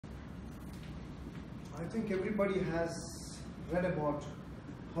I think everybody has read about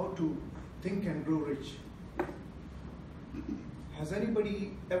how to think and grow rich. Has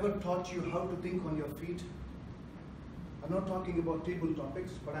anybody ever taught you how to think on your feet? I'm not talking about table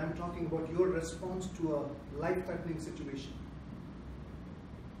topics, but I'm talking about your response to a life-threatening situation.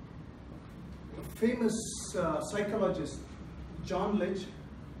 A famous psychologist, John Lynch,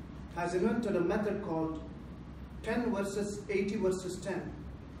 has invented a method called 10 versus 80 versus 10.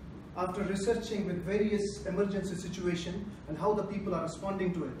 After researching with various emergency situations and how the people are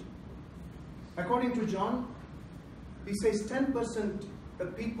responding to it. According to John, he says 10%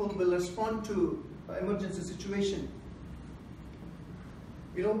 of people will respond to an emergency situation.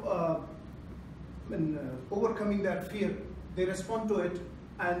 Overcoming their fear, they respond to it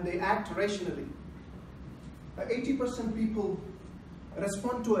and they act rationally. 80% people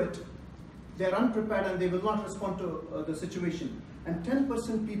respond to it, they are unprepared and they will not respond to the situation. And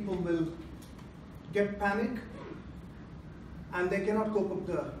 10% people will get panic and they cannot cope up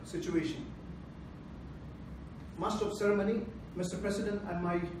the situation. Master of ceremony, Mr. President, and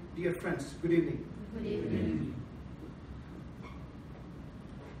my dear friends, good evening. Good evening.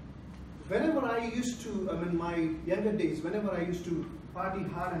 Whenever I used to, in my younger days, whenever I used to party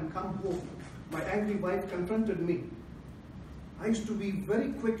hard and come home, my angry wife confronted me. I used to be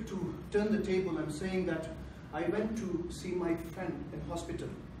very quick to turn the table and saying that I went to see my friend in hospital.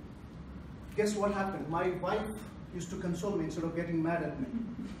 Guess what happened? My wife used to console me instead of getting mad at me.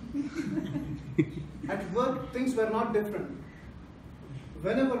 At work, things were not different.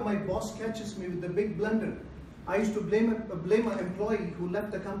 Whenever my boss catches me with a big blunder, I used to blame an employee who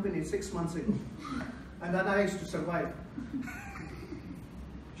left the company 6 months ago. And then I used to survive.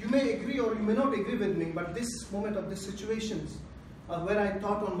 You may agree or you may not agree with me, but this moment of these situations where I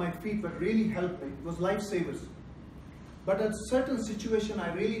thought on my feet what really helped me. It was lifesavers. But at a certain situation,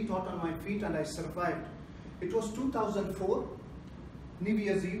 I really thought on my feet and I survived. It was 2004, New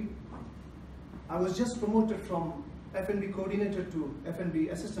Year's Eve. I was just promoted from F&B coordinator to F&B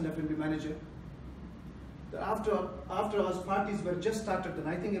assistant F&B manager. After hours parties were just started, and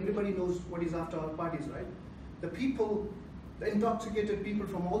I think everybody knows what is after hour parties, right? The people, the intoxicated people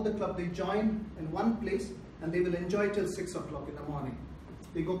from all the club, they join in one place and they will enjoy till 6 o'clock in the morning.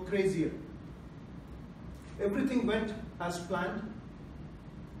 They go crazier. Everything went as planned.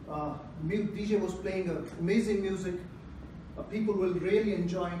 DJ was playing amazing music. People were really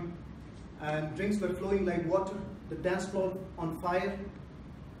enjoying, and drinks were flowing like water. The dance floor on fire.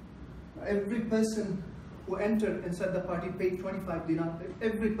 Every person who entered inside the party paid 25 dinar.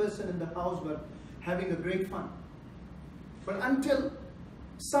 Every person in the house were having a great fun. But until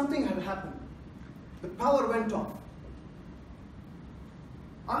something had happened, the power went off.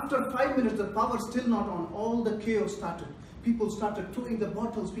 After 5 minutes, the power still not on. All the chaos started. People started throwing the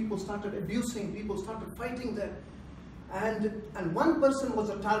bottles. People started abusing. People started fighting there. And one person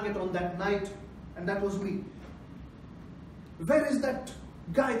was a target on that night, and that was me. Where is that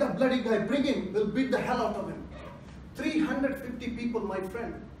guy, that bloody guy? Bring him. We'll beat the hell out of him. 350 people, my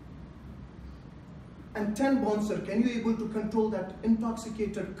friend. And 10 bouncer. Can you able to control that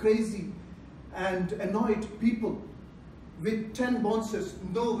intoxicated, crazy, and annoyed people with 10 bouncers?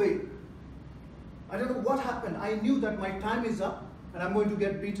 No way. I don't know what happened. I knew that my time is up and I'm going to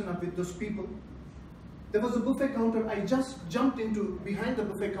get beaten up with those people. There was a buffet counter. I just jumped into behind the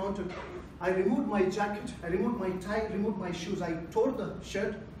buffet counter. I removed my jacket, I removed my tie, removed my shoes. I tore the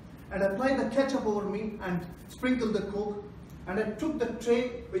shirt and applied the ketchup over me and sprinkled the Coke. And I took the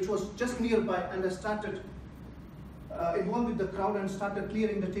tray, which was just nearby, and I started involved with the crowd and started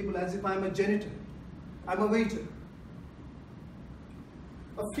clearing the table as if I'm a janitor. I'm a waiter.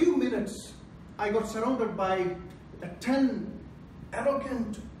 A few minutes, I got surrounded by 10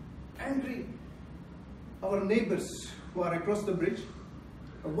 arrogant, angry, our neighbors who are across the bridge.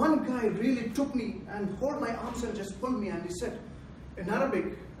 One guy really took me and held my arms and just pulled me, and he said, in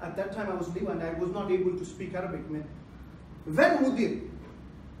Arabic, at that time I was new and I was not able to speak Arabic, man. When Mudir?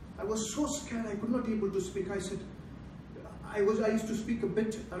 I was so scared I could not able to speak. I said, I used to speak a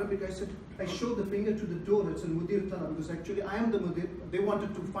bit Arabic. I said, I showed the finger to the door. It's a Mudir Tala, because actually I am the Mudir. They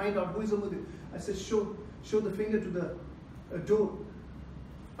wanted to find out who is the Mudir. I said, show the finger to the door.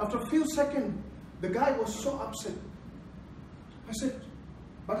 After a few seconds, the guy was so upset. I said,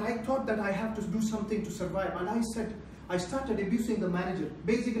 but I thought that I have to do something to survive. And I said, I started abusing the manager.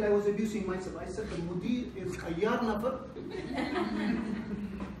 Basically, I was abusing myself. I said, the Mudir is a yar nafar.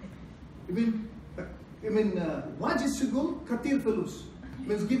 I mean, wajisugul katir felus.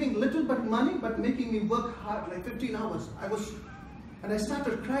 Means giving little but money, but making me work hard, like 15 hours. And I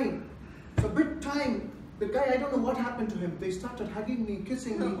started crying. So bit time, The guy, I don't know what happened to him. They started hugging me,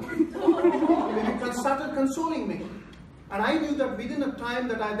 kissing me. They started consoling me. And I knew that within a time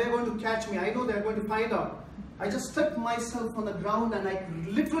that they're going to catch me. I know they're going to find out. I just stepped myself on the ground and I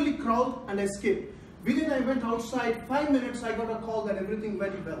literally crawled and escaped. Within I went outside, 5 minutes I got a call that everything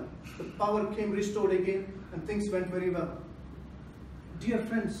went well. The power came restored again and things went very well. Dear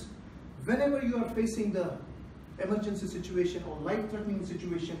friends, whenever you are facing the emergency situation or life-threatening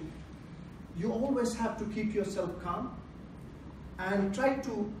situation, you always have to keep yourself calm and try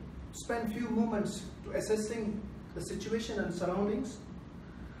to spend few moments to assessing the situation and surroundings,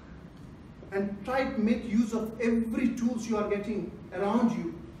 and try to make use of every tools you are getting around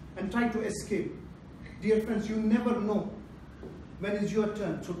you and try to escape. Dear friends, you never know when is your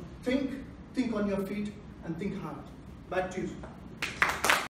turn. So think on your feet and think hard. Back to you.